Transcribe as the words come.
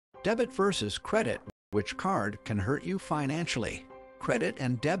Debit versus credit. Which card can hurt you financially? Credit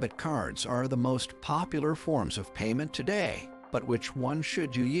and debit cards are the most popular forms of payment today, but which one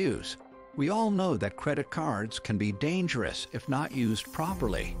should you use? We all know that credit cards can be dangerous if not used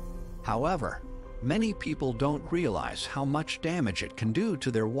properly. However, many people don't realize how much damage it can do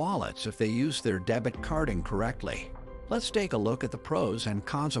to their wallets if they use their debit card incorrectly. Let's take a look at the pros and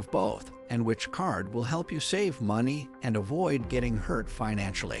cons of both and which card will help you save money and avoid getting hurt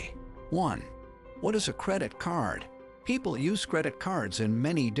financially. 1. What is a credit card? People use credit cards in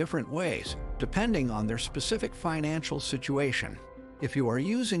many different ways, depending on their specific financial situation. If you are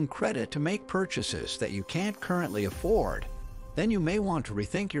using credit to make purchases that you can't currently afford, then you may want to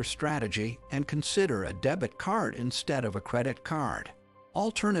rethink your strategy and consider a debit card instead of a credit card.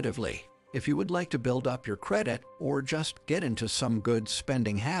 Alternatively, if you would like to build up your credit or just get into some good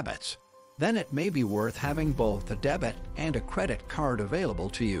spending habits, then it may be worth having both a debit and a credit card available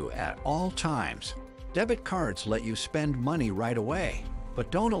to you at all times. Debit cards let you spend money right away, but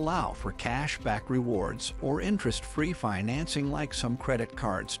don't allow for cash-back rewards or interest-free financing like some credit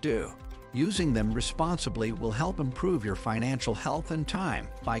cards do. Using them responsibly will help improve your financial health and time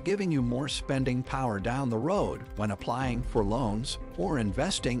by giving you more spending power down the road when applying for loans or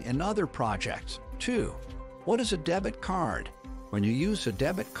investing in other projects. 2. What is a debit card? When you use a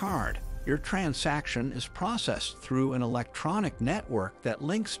debit card, your transaction is processed through an electronic network that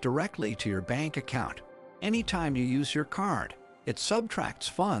links directly to your bank account. Anytime you use your card, it subtracts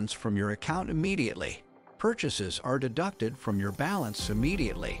funds from your account immediately. Purchases are deducted from your balance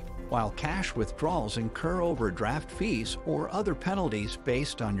immediately, while cash withdrawals incur overdraft fees or other penalties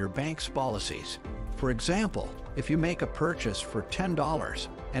based on your bank's policies. For example, if you make a purchase for $10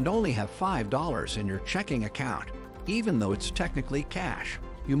 and only have $5 in your checking account, even though it's technically cash,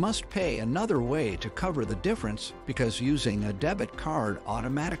 you must pay another way to cover the difference because using a debit card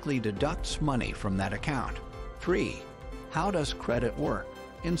automatically deducts money from that account. 3. How does credit work?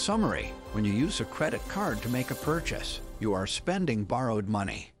 In summary, when you use a credit card to make a purchase, you are spending borrowed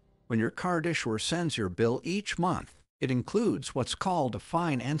money. When your card issuer sends your bill each month, it includes what's called a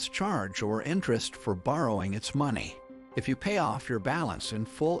finance charge or interest for borrowing its money. If you pay off your balance in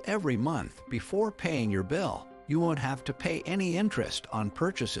full every month before paying your bill, you won't have to pay any interest on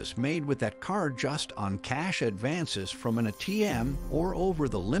purchases made with that card, just on cash advances from an ATM or over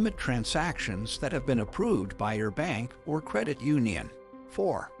the limit transactions that have been approved by your bank or credit union.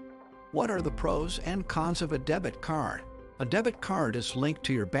 4. What are the pros and cons of a debit card? A debit card is linked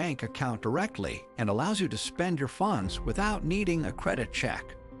to your bank account directly and allows you to spend your funds without needing a credit check.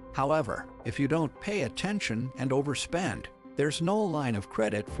 However, if you don't pay attention and overspend, there's no line of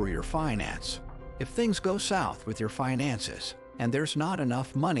credit for your finance. If things go south with your finances and there's not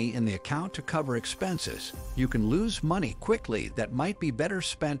enough money in the account to cover expenses, you can lose money quickly that might be better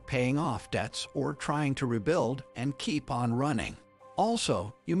spent paying off debts or trying to rebuild and keep on running.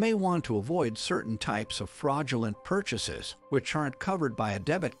 Also, you may want to avoid certain types of fraudulent purchases, which aren't covered by a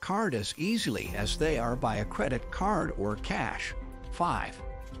debit card as easily as they are by a credit card or cash. 5.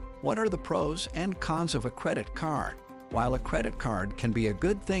 What are the pros and cons of a credit card? While a credit card can be a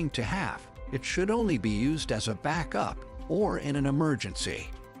good thing to have, it should only be used as a backup or in an emergency.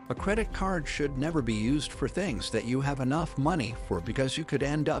 A credit card should never be used for things that you have enough money for, because you could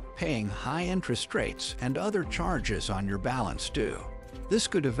end up paying high interest rates and other charges on your balance due. This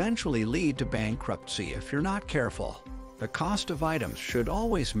could eventually lead to bankruptcy if you're not careful. The cost of items should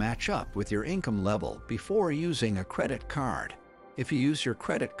always match up with your income level before using a credit card. If you use your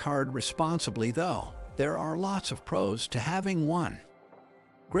credit card responsibly, though, there are lots of pros to having one.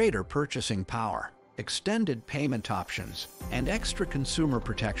 Greater purchasing power, extended payment options, and extra consumer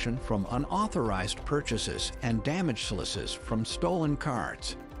protection from unauthorized purchases and damage solicits from stolen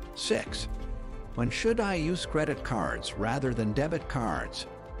cards. 6. When should I use credit cards rather than debit cards?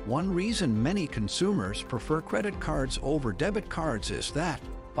 One reason many consumers prefer credit cards over debit cards is that,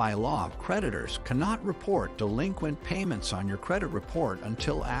 by law, creditors cannot report delinquent payments on your credit report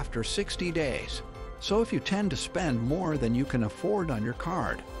until after 60 days. So if you tend to spend more than you can afford on your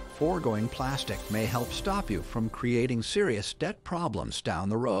card, foregoing plastic may help stop you from creating serious debt problems down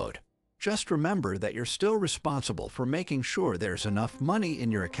the road. Just remember that you're still responsible for making sure there's enough money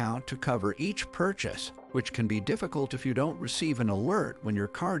in your account to cover each purchase, which can be difficult if you don't receive an alert when your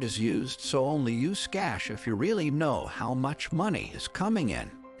card is used, so only use cash if you really know how much money is coming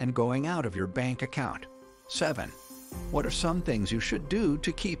in and going out of your bank account. 7. What are some things you should do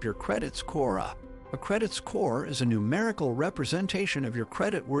to keep your credit score up? A credit score is a numerical representation of your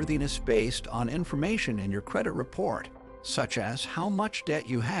credit worthiness based on information in your credit report, such as how much debt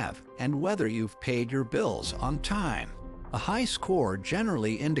you have and whether you've paid your bills on time. A high score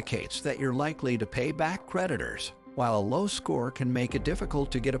generally indicates that you're likely to pay back creditors, while a low score can make it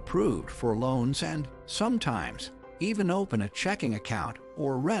difficult to get approved for loans and, sometimes, even open a checking account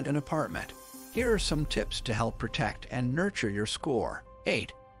or rent an apartment. Here are some tips to help protect and nurture your score.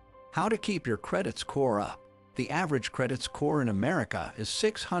 8. How to keep your credit score up. The average credit score in America is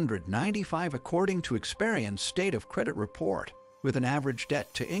 695 according to Experian's State of Credit Report, with an average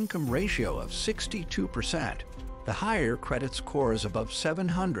debt-to-income ratio of 62%. The higher credit score is above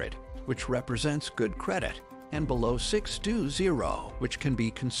 700, which represents good credit, and below 620, which can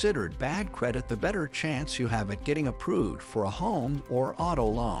be considered bad credit, the better chance you have at getting approved for a home or auto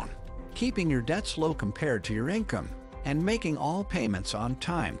loan. Keeping your debts low compared to your income and making all payments on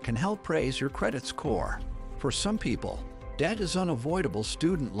time can help raise your credit score. For some people, debt is unavoidable: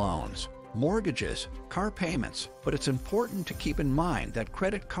 student loans, mortgages, car payments, but it's important to keep in mind that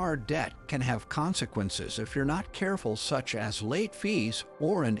credit card debt can have consequences if you're not careful, such as late fees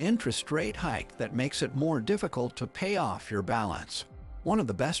or an interest rate hike that makes it more difficult to pay off your balance. One of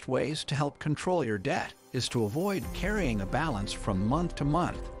the best ways to help control your debt is to avoid carrying a balance from month to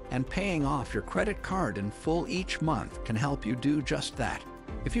month, and paying off your credit card in full each month can help you do just that.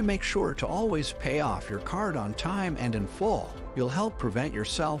 If you make sure to always pay off your card on time and in full, you'll help prevent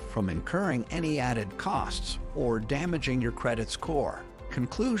yourself from incurring any added costs or damaging your credit score.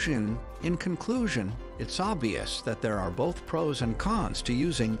 In conclusion, it's obvious that there are both pros and cons to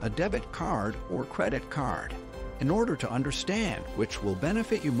using a debit card or credit card. In order to understand which will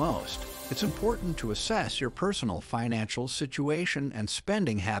benefit you most, it's important to assess your personal financial situation and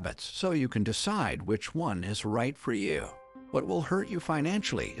spending habits so you can decide which one is right for you. What will hurt you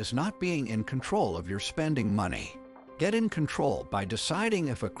financially is not being in control of your spending money. Get in control by deciding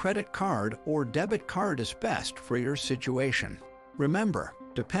if a credit card or debit card is best for your situation. Remember,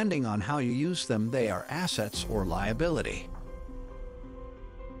 depending on how you use them, they are assets or liability.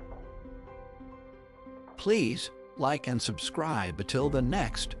 Please like and subscribe. Until the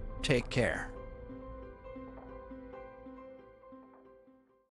next, take care.